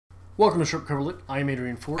Welcome to Short Coverlet. I'm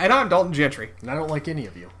Adrian Fort. And I'm Dalton Gentry. And I don't like any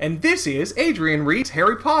of you. And this is Adrian Reads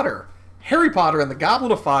Harry Potter. Harry Potter and the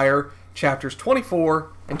Goblet of Fire, chapters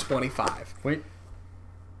 24 and 25. Wait.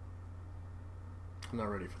 I'm not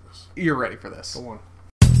ready for this. You're ready for this. Go on.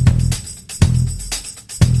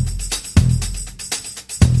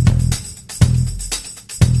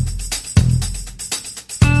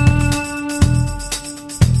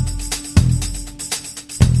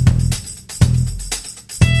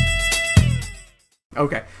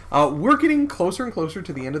 Okay, we're getting closer and closer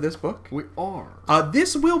to the end of this book. We are.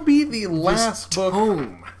 This will be the last book.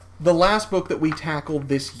 Tome. The last book that we tackle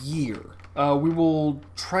this year. We will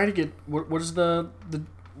try to get what is the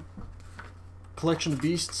collection of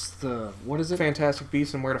beasts? What is it? Fantastic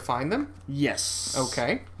Beasts and Where to Find Them. Yes.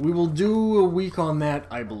 Okay. We will do a week on that,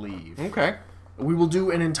 I believe. Okay. We will do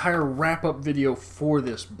an entire wrap-up video for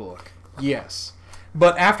this book. Yes.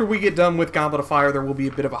 But after we get done with Goblet of Fire, there will be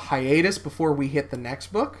a bit of a hiatus before we hit the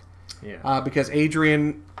next book. Yeah. Because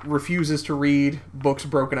Adrian refuses to read books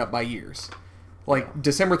broken up by years. Like,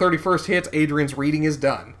 December 31st hits, Adrian's reading is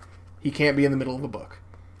done. He can't be in the middle of a book.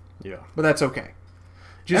 Yeah. But that's okay.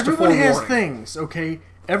 Just Everyone a has forewarning. things, okay?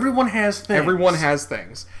 Everyone has things. Everyone has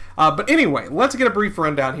things. But anyway, let's get a brief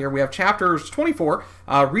rundown here. We have chapters 24,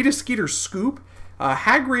 Rita Skeeter's Scoop.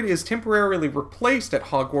 Hagrid is temporarily replaced at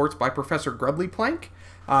Hogwarts by Professor Grubbly Plank.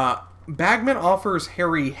 Bagman offers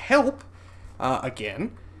Harry help,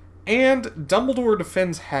 again. And Dumbledore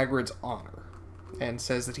defends Hagrid's honor. And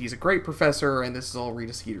says that he's a great professor, and this is all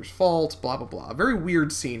Rita Skeeter's fault, blah, blah, blah. A very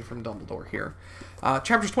weird scene from Dumbledore here.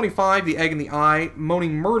 Chapters 25, The Egg in the Eye.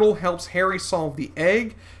 Moaning Myrtle helps Harry solve the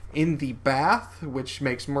egg in the bath, which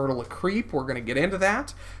makes Myrtle a creep. We're going to get into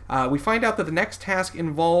that. We find out that the next task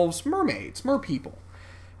involves mermaids, merpeople.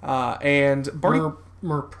 And Barty...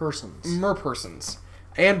 Merpersons. Merpersons.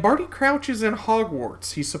 And Barty Crouch is in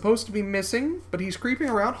Hogwarts. He's supposed to be missing, but he's creeping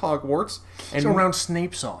around Hogwarts. And around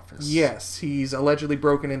Snape's office. Yes, he's allegedly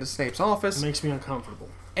broken into Snape's office. It makes me uncomfortable.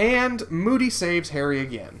 And Moody saves Harry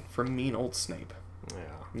again from mean old Snape. Yeah.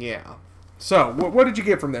 Yeah. So, what did you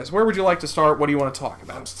get from this? Where would you like to start? What do you want to talk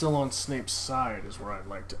about? I'm still on Snape's side, is where I'd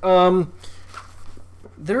like to.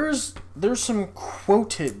 There's some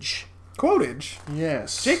quotage. Quotage?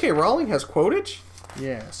 Yes. J.K. Rowling has quotage?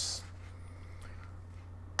 Yes.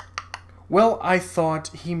 Well, I thought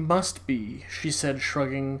he must be, she said,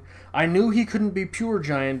 shrugging. I knew he couldn't be pure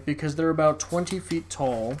giant because they're about 20 feet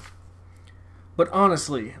tall. But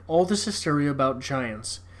honestly, all this hysteria about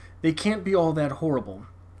giants, they can't be all that horrible.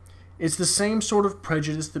 It's the same sort of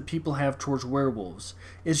prejudice that people have towards werewolves.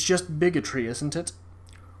 It's just bigotry, isn't it?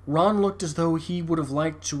 Ron looked as though he would have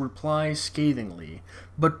liked to reply scathingly,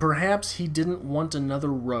 but perhaps he didn't want another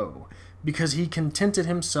row, because he contented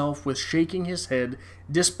himself with shaking his head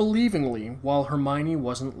disbelievingly while Hermione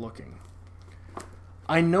wasn't looking.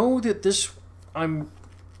 I know that I'm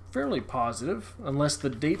fairly positive, unless the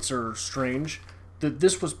dates are strange, that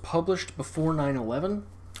this was published before 9/11.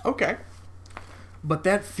 Okay. But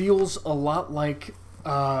that feels a lot like,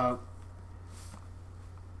 I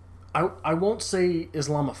won't say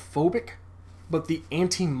Islamophobic, but the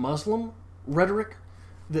anti-Muslim rhetoric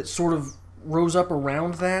that sort of rose up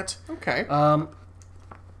around that. Okay.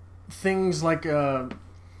 Things like, well,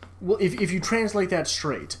 if you translate that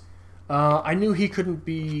straight, I knew he couldn't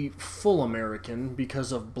be full American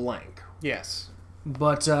because of blank. Yes.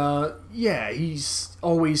 But, yeah, he's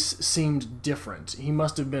always seemed different. He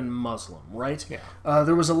must have been Muslim, right? Yeah.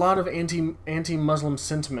 There was a lot of anti-Muslim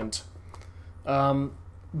sentiment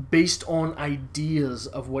based on ideas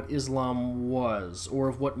of what Islam was or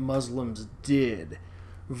of what Muslims did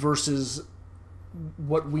versus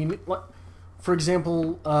what we... For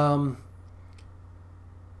example,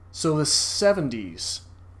 so the 70s,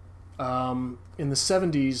 in the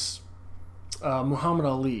 70s, Muhammad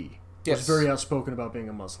Ali... Yes. was very outspoken about being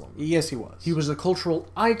a Muslim. Yes, he was. He was a cultural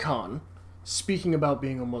icon speaking about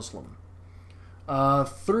being a Muslim.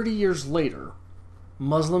 30 years later,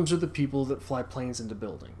 Muslims are the people that fly planes into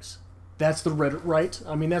buildings. That's the Reddit, right?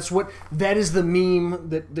 I mean, that is the meme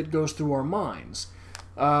that goes through our minds.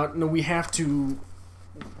 No, we have to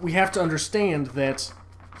understand that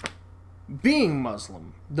being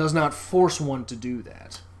Muslim does not force one to do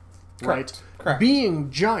that. Right? Correct. Being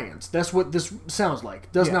giants, that's what this sounds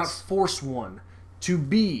like, does not Yes. force one to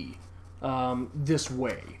be this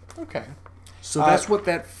way. Okay. So that's what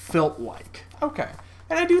that felt like. Okay.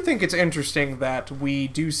 And I do think it's interesting that we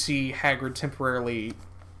do see Hagrid temporarily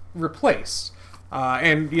replaced.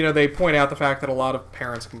 And, you know, they point out the fact that a lot of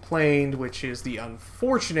parents complained, which is the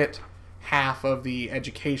unfortunate half of the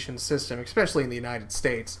education system, especially in the United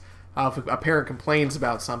States. If a parent complains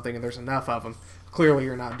about something and there's enough of them, clearly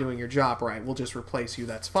you're not doing your job right. We'll just replace you.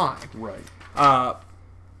 That's fine. Right.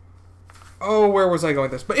 Where was I going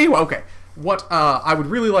with this? But anyway, okay. What I would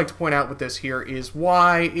really like to point out with this here is,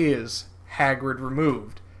 why is Hagrid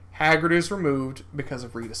removed? Hagrid is removed because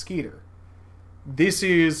of Rita Skeeter. This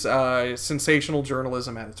is sensational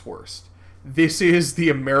journalism at its worst. This is the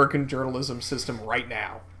American journalism system right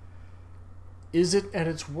now. Is it at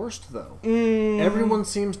its worst, though? Everyone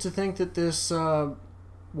seems to think that this... what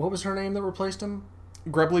was her name that replaced him?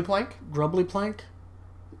 Grubbly Plank? Grubbly Plank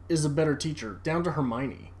is a better teacher, down to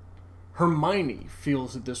Hermione. Hermione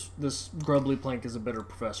feels that this Grubbly Plank is a better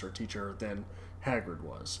professor, teacher than Hagrid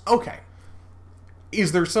was. Okay.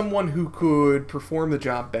 Is there someone who could perform the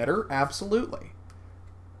job better? Absolutely.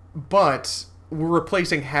 But we're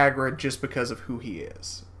replacing Hagrid just because of who he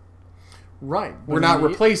is. Right. We're not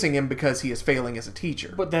replacing him because he is failing as a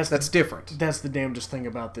teacher. But that's different. That's the damnedest thing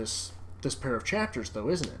about this pair of chapters, though,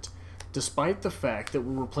 isn't it? Despite the fact that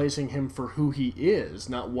we're replacing him for who he is,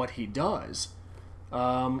 not what he does,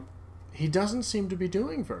 he doesn't seem to be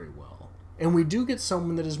doing very well. And we do get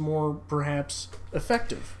someone that is more, perhaps,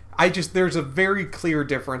 effective. There's a very clear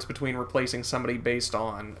difference between replacing somebody based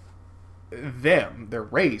on them, their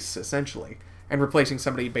race, essentially, and replacing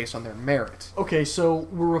somebody based on their merit. Okay, so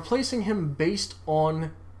we're replacing him based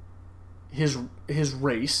on his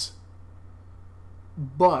race,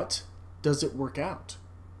 but does it work out?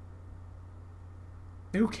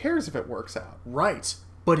 Who cares if it works out? Right,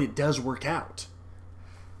 but it does work out.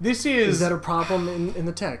 This is... Is that a problem in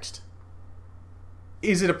the text?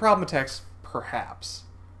 Is it a problem in text? Perhaps.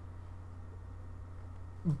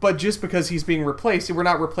 But just because he's being replaced, we're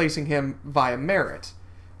not replacing him via merit.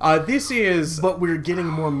 This is... But we're getting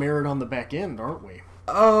more merit on the back end, aren't we?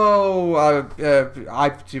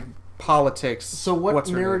 Politics. So what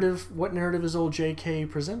narrative is old J.K.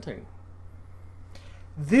 presenting?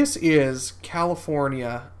 This is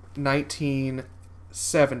California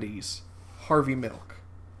 1970s Harvey Milk.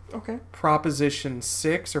 Okay. Proposition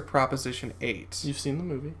 6 or Proposition 8. You've seen the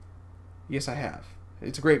movie? Yes, I have.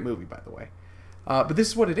 It's a great movie, by the way. But this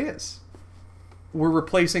is what it is. We're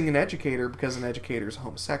replacing an educator because an educator is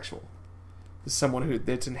homosexual. It's someone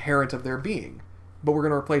that's inherent of their being. But we're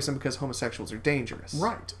going to replace them because homosexuals are dangerous.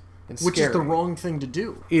 Right. And Which scary. is the wrong thing to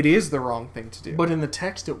do. It is the wrong thing to do. But in the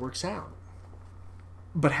text, it works out.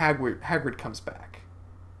 But Hagrid comes back.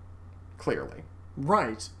 Clearly.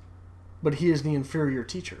 Right. But he is the inferior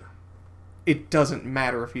teacher. It doesn't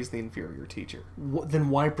matter if he's the inferior teacher. Then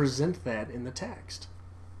why present that in the text?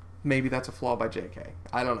 Maybe that's a flaw by J.K.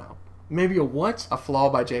 I don't know. Maybe a what? A flaw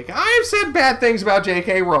by J.K. I have said bad things about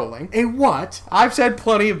J.K. Rowling. A what? I've said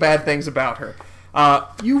plenty of bad things about her.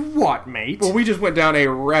 You what, mate? Well, we just went down a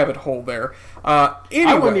rabbit hole there.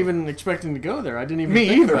 Anyway, I wasn't even expecting to go there. I didn't even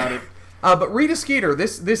think about it. But Rita Skeeter,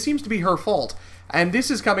 this seems to be her fault. And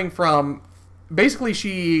this is coming from... Basically,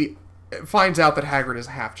 she finds out that Hagrid is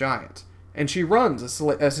a half-giant. And she runs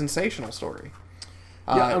a sensational story.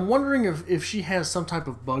 Yeah, I'm wondering if she has some type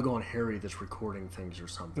of bug on Harry that's recording things or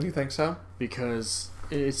something. Do you think so? Because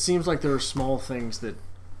it seems like there are small things that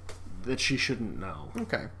she shouldn't know.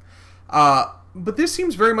 Okay. But this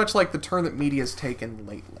seems very much like the turn that media's taken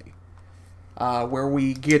lately. Where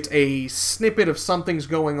we get a snippet of something's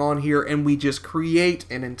going on here and we just create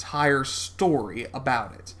an entire story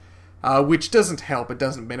about it. Which doesn't help, it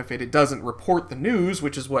doesn't benefit, it doesn't report the news,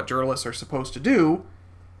 which is what journalists are supposed to do.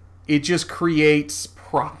 It just creates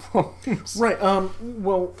problems. Right.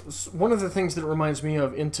 Well, one of the things that it reminds me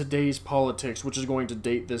of in today's politics, which is going to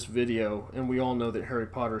date this video, and we all know that Harry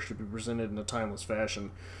Potter should be presented in a timeless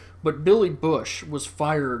fashion, but Billy Bush was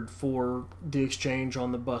fired for the exchange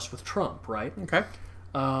on the bus with Trump, right? Okay.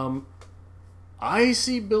 I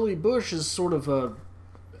see Billy Bush as sort of a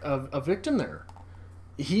victim there.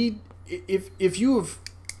 Here's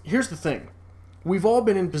the thing. We've all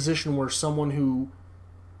been in position where someone who...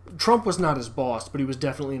 Trump was not his boss, but he was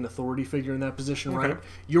definitely an authority figure in that position, right?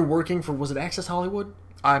 You're working for, was it Access Hollywood?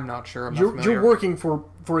 I'm not sure. I'm not familiar. You're working for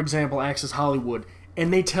example, Access Hollywood,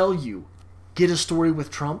 and they tell you, get a story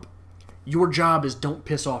with Trump. Your job is don't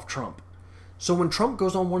piss off Trump. So when Trump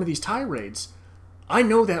goes on one of these tirades, I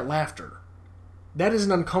know that laughter. That is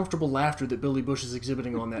an uncomfortable laughter that Billy Bush is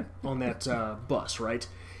exhibiting on that bus, right?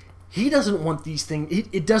 He doesn't want these things...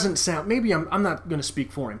 It doesn't sound... Maybe I'm not going to speak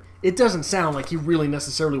for him. It doesn't sound like he really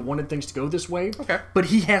necessarily wanted things to go this way. Okay. But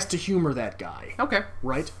he has to humor that guy. Okay.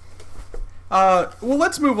 Right? Well,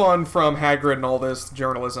 let's move on from Hagrid and all this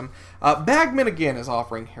journalism. Bagman, again, is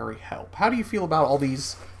offering Harry help. How do you feel about all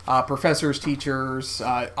these professors, teachers,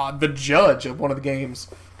 the judge of one of the games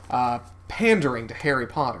pandering to Harry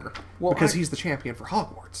Potter because he's the champion for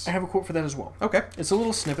Hogwarts. I have a quote for that as well. Okay. It's a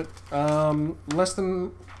little snippet, less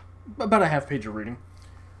than about a half page of reading.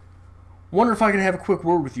 "Wonder if I could have a quick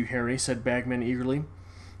word with you, Harry," said Bagman eagerly.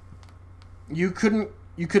 You couldn't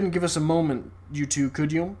give us a moment, you two,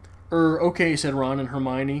 could you?" Okay," said Ron and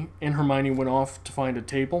Hermione went off to find a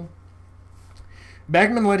table.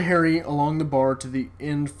 Bagman led Harry along the bar to the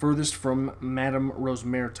end furthest from Madame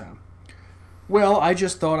Rosmerta. "Well, I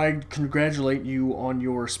just thought I'd congratulate you on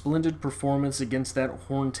your splendid performance against that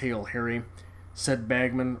Horntail, Harry," said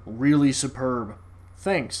Bagman. "Really superb."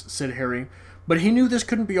 "Thanks," said Harry, but he knew this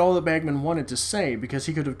couldn't be all that Bagman wanted to say, because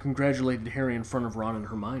he could have congratulated Harry in front of Ron and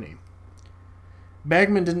Hermione.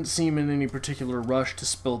 Bagman didn't seem in any particular rush to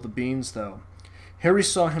spill the beans, though. Harry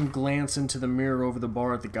saw him glance into the mirror over the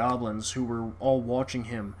bar at the goblins, who were all watching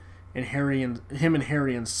him and Harry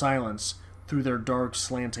in silence through their dark,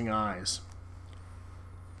 slanting eyes.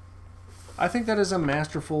 I think that is a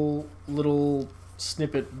masterful little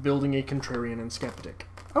snippet building a contrarian and skeptic.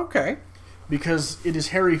 Okay. Because it is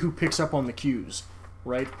Harry who picks up on the cues,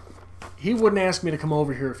 right? He wouldn't ask me to come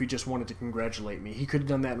over here if he just wanted to congratulate me. He could have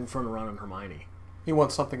done that in front of Ron and Hermione. He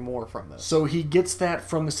wants something more from this. So he gets that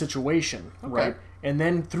from the situation, right? And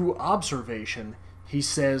then through observation, he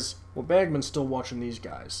says, well, Bagman's still watching these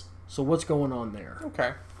guys. So what's going on there?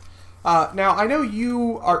 Okay. Now, I know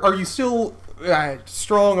you... Are you still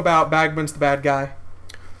strong about Bagman's the bad guy?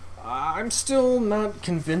 I'm still not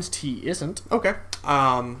convinced he isn't. Okay.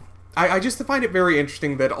 I just find it very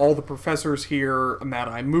interesting that all the professors here,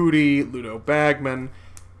 Mad-Eye Moody, Ludo Bagman,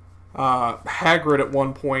 Hagrid at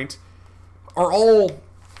one point, are all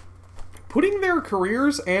putting their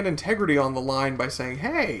careers and integrity on the line by saying,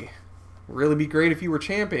 hey, really be great if you were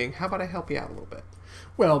championing. How about I help you out a little bit?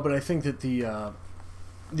 Well, but I think that the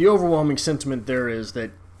overwhelming sentiment there is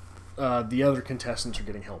that the other contestants are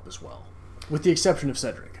getting help as well, with the exception of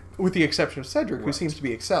Cedric. With the exception of Cedric, who seems to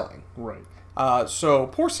be excelling. Right. So,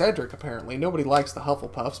 poor Cedric, apparently. Nobody likes the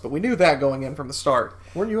Hufflepuffs, but we knew that going in from the start.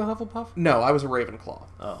 Weren't you a Hufflepuff? No, I was a Ravenclaw.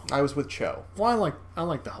 Oh. I was with Cho. Well, I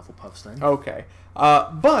like the Hufflepuffs then. Okay.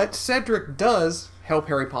 But Cedric does help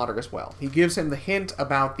Harry Potter as well. He gives him the hint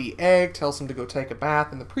about the egg, tells him to go take a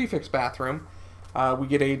bath in the prefix bathroom. We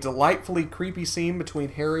get a delightfully creepy scene between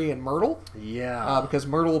Harry and Myrtle. Yeah. Because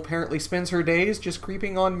Myrtle apparently spends her days just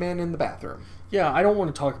creeping on men in the bathroom. Yeah, I don't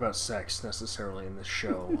want to talk about sex necessarily in this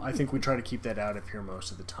show. I think we try to keep that out of here most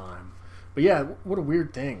of the time. But yeah, what a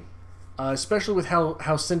weird thing. Especially with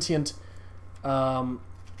how sentient some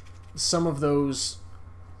of the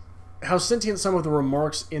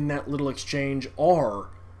remarks in that little exchange are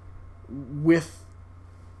with...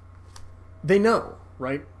 They know,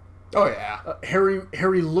 right? Oh, yeah.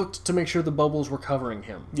 Harry looked to make sure the bubbles were covering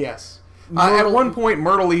him. Yes. At one point,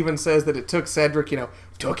 Myrtle even says that it took Cedric,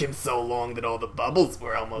 took him so long that all the bubbles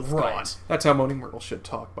were almost gone. That's how Moaning Myrtle should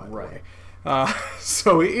talk, by the way.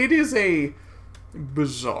 So it is a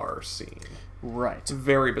bizarre scene. Right. It's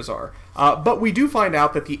very bizarre. But we do find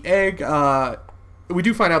out that the egg... we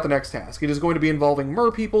do find out the next task. It is going to be involving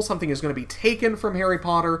merpeople. Something is going to be taken from Harry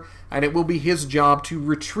Potter, and it will be his job to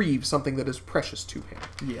retrieve something that is precious to him.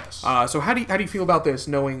 Yes. So how do you feel about this,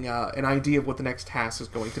 knowing an idea of what the next task is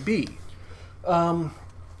going to be?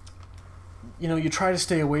 You try to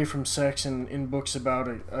stay away from sex in books about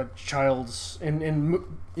a child's... in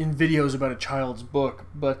videos about a child's book,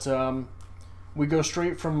 but we go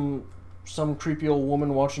straight from some creepy old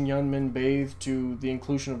woman watching young men bathe to the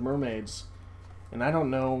inclusion of mermaids. And I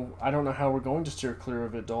don't know how we're going to steer clear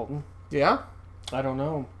of it, Dalton. Yeah? I don't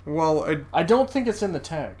know. Well, I don't think it's in the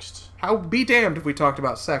text. How be damned if we talked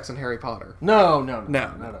about sex in Harry Potter. No, not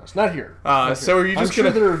us. Not here. So are you just I'm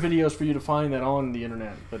sure there are videos for you to find that on the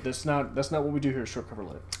internet, but that's not what we do here at Short Cover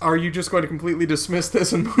Lit. Are you just going to completely dismiss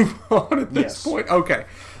this and move on at this point? Okay.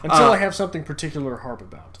 Until I have something particular to harp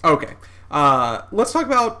about. Okay. Let's talk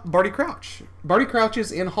about Barty Crouch. Barty Crouch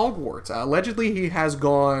is in Hogwarts. Allegedly, he has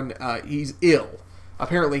gone... he's ill.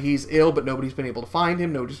 Apparently, he's ill, but nobody's been able to find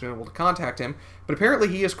him. Nobody's been able to contact him. But apparently,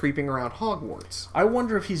 he is creeping around Hogwarts. I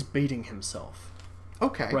wonder if he's baiting himself.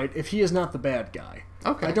 Okay. Right? If he is not the bad guy.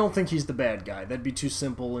 Okay. I don't think he's the bad guy. That'd be too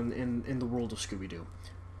simple in the world of Scooby-Doo.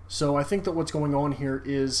 So I think that what's going on here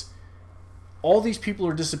is all these people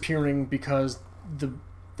are disappearing because the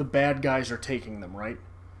bad guys are taking them, right?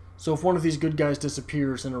 So if one of these good guys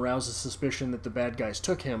disappears and arouses suspicion that the bad guys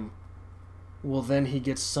took him, well, then he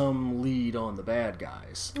gets some lead on the bad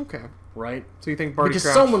guys. Okay. Right? So you think Barty Crouch...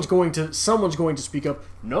 Because someone's going to speak up,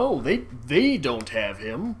 no, they don't have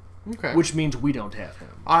him. Okay. Which means we don't have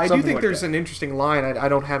him. I do think there's an interesting line, I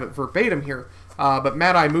don't have it verbatim here, But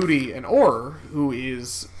Mad-Eye Moody, an Auror, who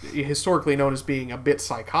is historically known as being a bit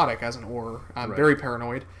psychotic as an Auror, very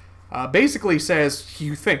paranoid, basically says,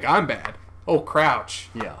 you think I'm bad? Oh, Crouch.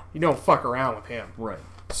 Yeah. You don't fuck around with him. Right.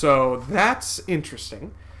 So that's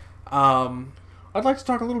interesting. I'd like to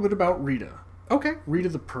talk a little bit about Rita. Okay. Rita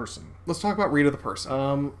the person. Let's talk about Rita the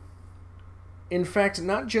person. In fact,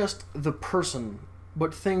 not just the person,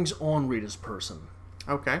 but things on Rita's person.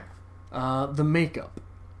 Okay. The makeup.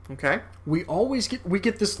 Okay. We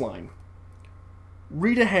get this line.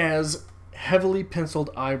 Rita has heavily penciled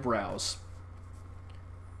eyebrows.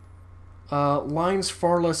 Lines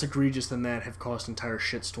far less egregious than that have caused entire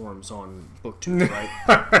shitstorms on BookTube,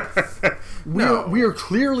 right? No. We are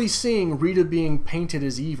clearly seeing Rita being painted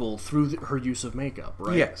as evil through her use of makeup,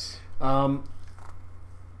 right? Yes. And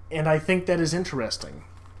I think that is interesting.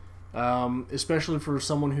 Especially for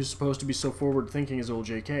someone who's supposed to be so forward-thinking as old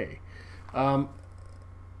J.K. Do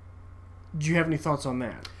you have any thoughts on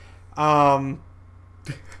that?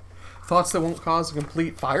 Thoughts that won't cause a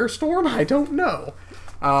complete firestorm? I don't know.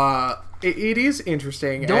 It is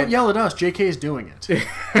interesting. Don't yell at us. J.K. is doing it.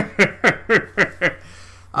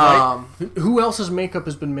 Right? Who else's makeup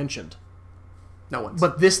has been mentioned? No one's.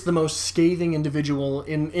 But this, the most scathing individual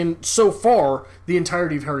in so far the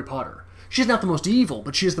entirety of Harry Potter. She's not the most evil,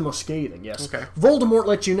 but she is the most scathing. Yes. Okay. Voldemort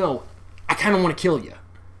lets you know, I kind of want to kill you.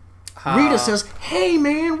 Rita says, "Hey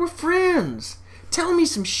man, we're friends. Tell me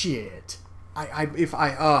some shit."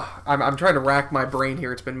 I'm trying to rack my brain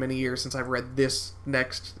here. It's been many years since I've read this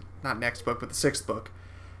not next book, but the 6th book.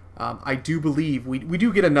 I do believe we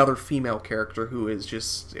do get another female character who is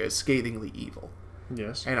just scathingly evil.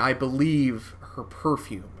 Yes. And I believe her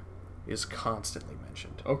perfume is constantly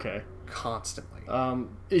mentioned. Okay. Constantly.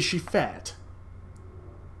 Is she fat?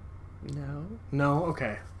 No. No?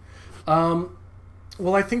 Okay.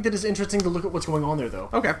 Well, I think that it's interesting to look at what's going on there, though.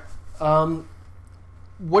 Okay.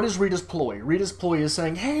 What is Rita's ploy? Rita's ploy is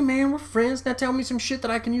saying, "Hey, man, we're friends. Now tell me some shit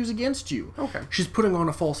that I can use against you." Okay. She's putting on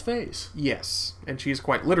a false face. Yes. And she's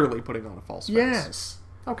quite literally putting on a false face. Yes.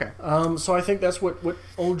 Okay. So I think that's what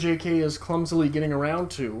old J.K. is clumsily getting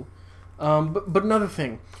around to. But another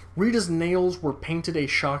thing. Rita's nails were painted a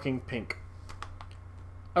shocking pink.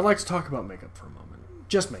 I'd like to talk about makeup for a moment.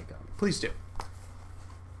 Just makeup. Please do.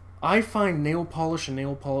 I find nail polish and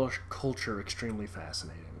nail polish culture extremely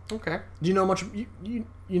fascinating. Okay. Do you know much? You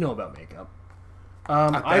know about makeup?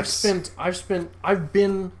 I've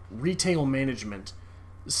been retail management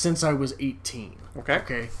since I was 18. Okay.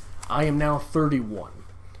 Okay. I am now 31.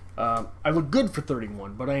 I look good for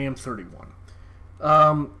 31, but I am 31.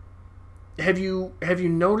 Have you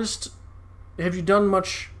noticed? Have you done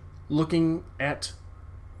much looking at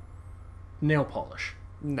nail polish?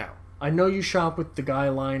 No. I know you shop with the guy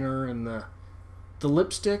liner and the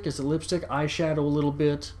lipstick. Is it lipstick? Eyeshadow a little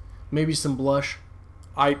bit. Maybe some blush.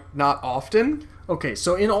 Not often. Okay,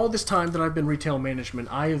 so in all this time that I've been retail management,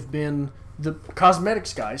 I have been the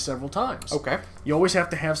cosmetics guy several times. Okay. You always have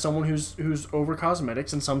to have someone who's over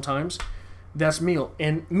cosmetics, and sometimes that's me.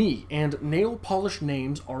 And nail polish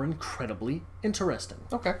names are incredibly interesting.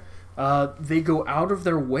 Okay. They go out of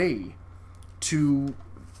their way to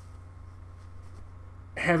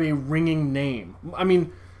have a ringing name. I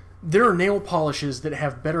mean, there are nail polishes that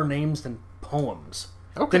have better names than poems.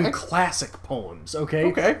 Okay. Than classic poems, okay?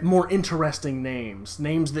 Okay. More interesting names.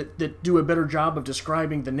 Names that do a better job of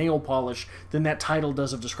describing the nail polish than that title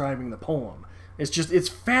does of describing the poem. It's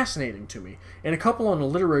fascinating to me. And a couple on a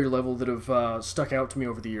literary level that have stuck out to me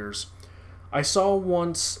over the years. I saw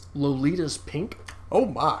once Lolita's Pink. Oh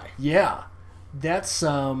my. Yeah. That's,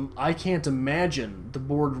 I can't imagine the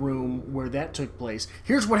boardroom where that took place.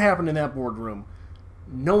 Here's what happened in that boardroom.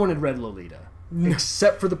 No one had read Lolita.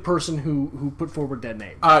 Except for the person who put forward that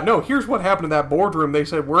name. No, here's what happened in that boardroom. They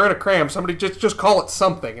said, we're in a cram. Somebody just call it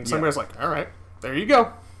something. And somebody was like, all right, there you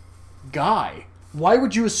go. Guy. Why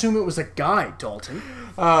would you assume it was a guy, Dalton?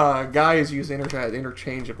 Guy is used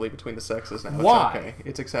interchangeably between the sexes now. Why? It's okay.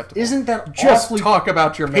 It's acceptable. Isn't that just awfully talk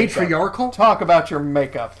about your makeup. patriarchal? Talk about your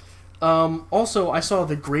makeup. Also, I saw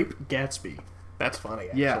The Grape Gatsby. That's funny,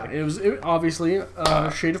 actually. Yeah, it was obviously a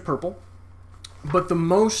shade of purple. But the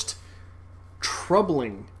most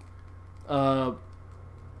troubling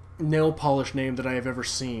nail polish name that I have ever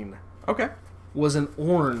seen was an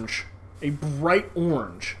orange, a bright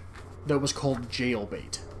orange, that was called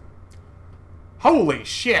Jailbait. Holy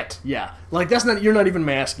shit! Yeah, like you're not even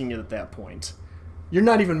masking it at that point. You're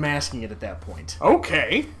not even masking it at that point.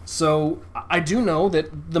 Okay. So I do know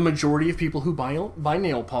that the majority of people who buy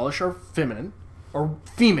nail polish are feminine or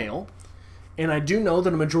female, and I do know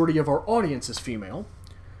that a majority of our audience is female.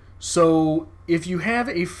 So if you have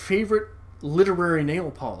a favorite literary nail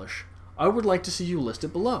polish, I would like to see you list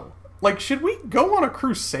it below. Like, should we go on a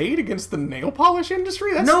crusade against the nail polish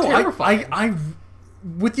industry? That's No, terrifying. I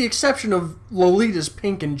with the exception of Lolita's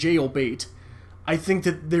pink and jailbait, I think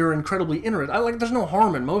that they're incredibly interesting. There's no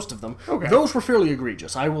harm in most of them. Okay. Those were fairly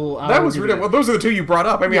egregious. That was ridiculous. Well, those are the two you brought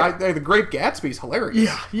up. I mean, Yeah. the Great Gatsby's hilarious.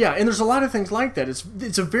 Yeah, and there's a lot of things like that.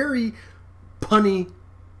 It's a very punny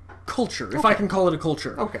culture, if I can call it a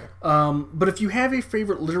culture. Okay. But if you have a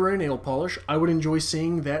favorite literary nail polish, I would enjoy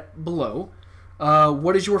seeing that below.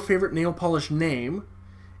 What is your favorite nail polish name?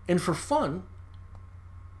 And for fun,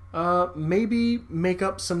 maybe make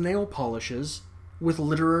up some nail polishes with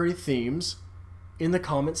literary themes in the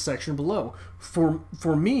comments section below.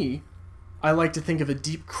 For me, I like to think of a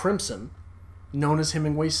deep crimson known as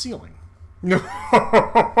Hemingway's ceiling. No.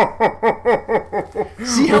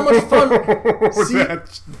 See how much fun... See,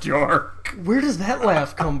 That's dark. where does that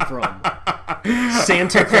laugh come from?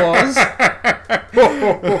 Santa Claus?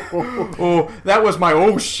 Oh, that was my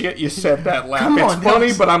oh shit you said that laugh. Come It's on, funny,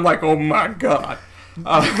 that's- but I'm like, oh my god.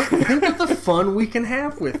 Think of the fun we can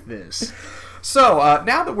have with this. So,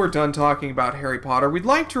 now that we're done talking about Harry Potter, we'd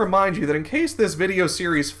like to remind you that in case this video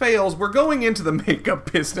series fails, we're going into the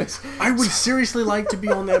makeup business. I would seriously like to be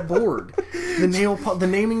on that board. The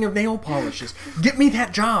naming of nail polishes. Get me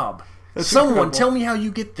that job. Someone incredible. tell me how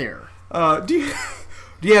you get there. Do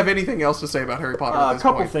you have anything else to say about Harry Potter at this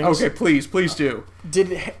couple point? things. Okay, please do.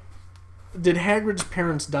 Did Hagrid's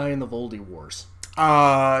parents die in the Voldy Wars?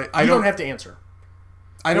 I You don't don't have to answer.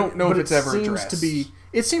 I don't know But if it's ever seems addressed.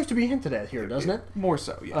 it seems to be hinted at here, doesn't it? More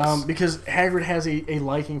so, yes. Because Hagrid has a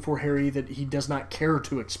liking for Harry that he does not care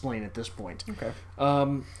to explain at this point.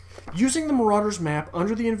 Okay. Using the Marauder's map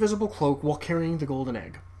under the invisible cloak while carrying the golden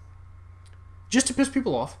egg. Just to piss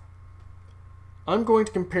people off, I'm going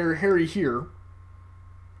to compare Harry here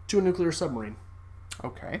to a nuclear submarine.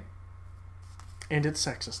 Okay. And it's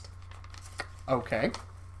sexist. Okay.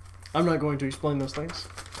 I'm not going to explain those things.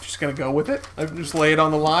 Just gonna go with it? Just lay it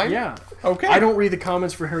on the line? Yeah. Okay. I don't read the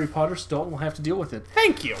comments for Harry Potter, so Dalton will have to deal with it.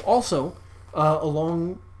 Thank you. Also,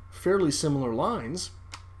 along fairly similar lines,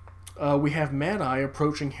 we have Mad Eye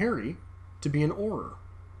approaching Harry to be an Auror.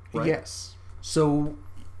 Right? Yes. So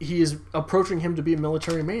he is approaching him to be a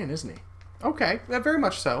military man, isn't he? Okay, very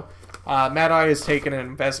much so. Mad Eye has taken an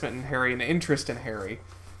investment in Harry, an interest in Harry,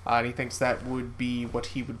 and he thinks that would be what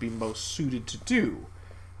he would be most suited to do.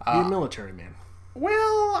 Be a military man.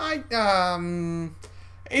 Well,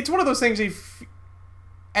 it's one of those things.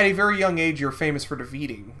 At a very young age, you're famous for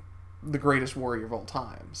defeating the greatest warrior of all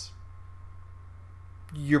times.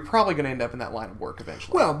 You're probably going to end up in that line of work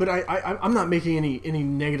eventually. Well, but I'm not making any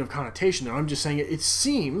negative connotation there. I'm just saying it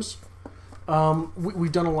seems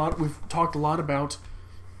we've done a lot. We've talked a lot about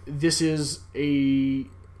this is a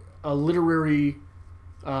literary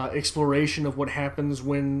exploration of what happens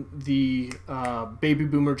when the baby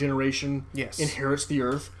boomer generation inherits the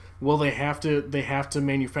earth. Well, they have to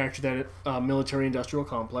manufacture that military-industrial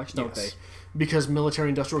complex, don't they? Because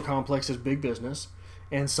military-industrial complex is big business,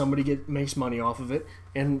 and somebody makes money off of it.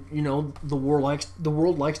 And you know the world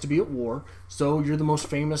likes to be at war. So you're the most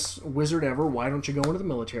famous wizard ever. Why don't you go into the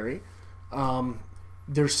military?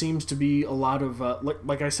 There seems to be a lot of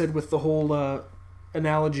like I said with the whole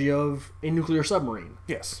analogy of a nuclear submarine.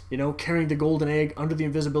 Yes. You know, carrying the golden egg under the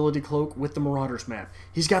invisibility cloak with the Marauder's map.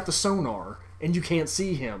 He's got the sonar, and you can't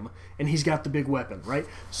see him, and he's got the big weapon, right?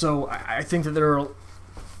 So I think that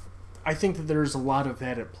there's a lot of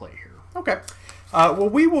that at play here. Okay. Well,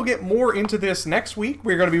 we will get more into this next week.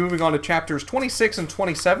 We're going to be moving on to chapters 26 and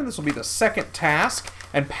 27. This will be the second task,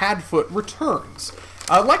 and Padfoot returns.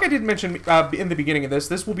 Like I did mention in the beginning of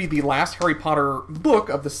this will be the last Harry Potter book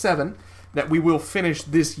of the 7 that we will finish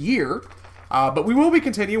this year. But we will be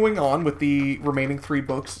continuing on with the remaining 3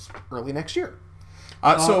 books early next year.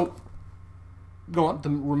 So, go on. The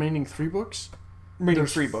remaining 3 books?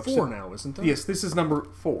 There's 3 books. 4 now, isn't there? Yes, this is number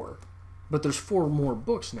 4. But there's 4 more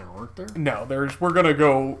books now, aren't there? No, we're going to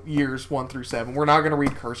go years 1 through 7. We're not going to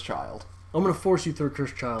read Cursed Child. I'm going to force you through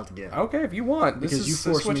Cursed Child again. Okay, if you want. Because you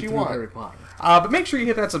forced me through Harry Potter. But make sure you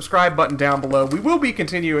hit that subscribe button down below. We will be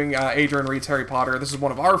continuing Adrian Reads Harry Potter. This is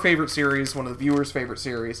one of our favorite series, one of the viewers' favorite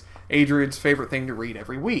series. Adrian's favorite thing to read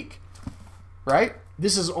every week. Right?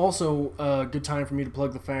 This is also a good time for me to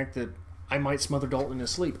plug the fact that I might smother Dalton in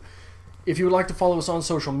his sleep. If you would like to follow us on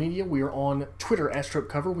social media, we are on Twitter at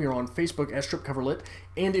StripCover. We are on Facebook at StripCoverLit.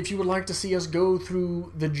 And if you would like to see us go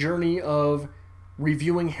through the journey of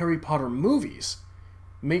reviewing Harry Potter movies,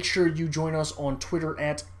 make sure you join us on Twitter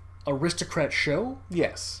at Aristocrat Show.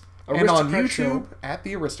 Yes. Aristocrat and on YouTube Show. at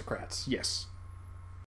The Aristocrats. Yes.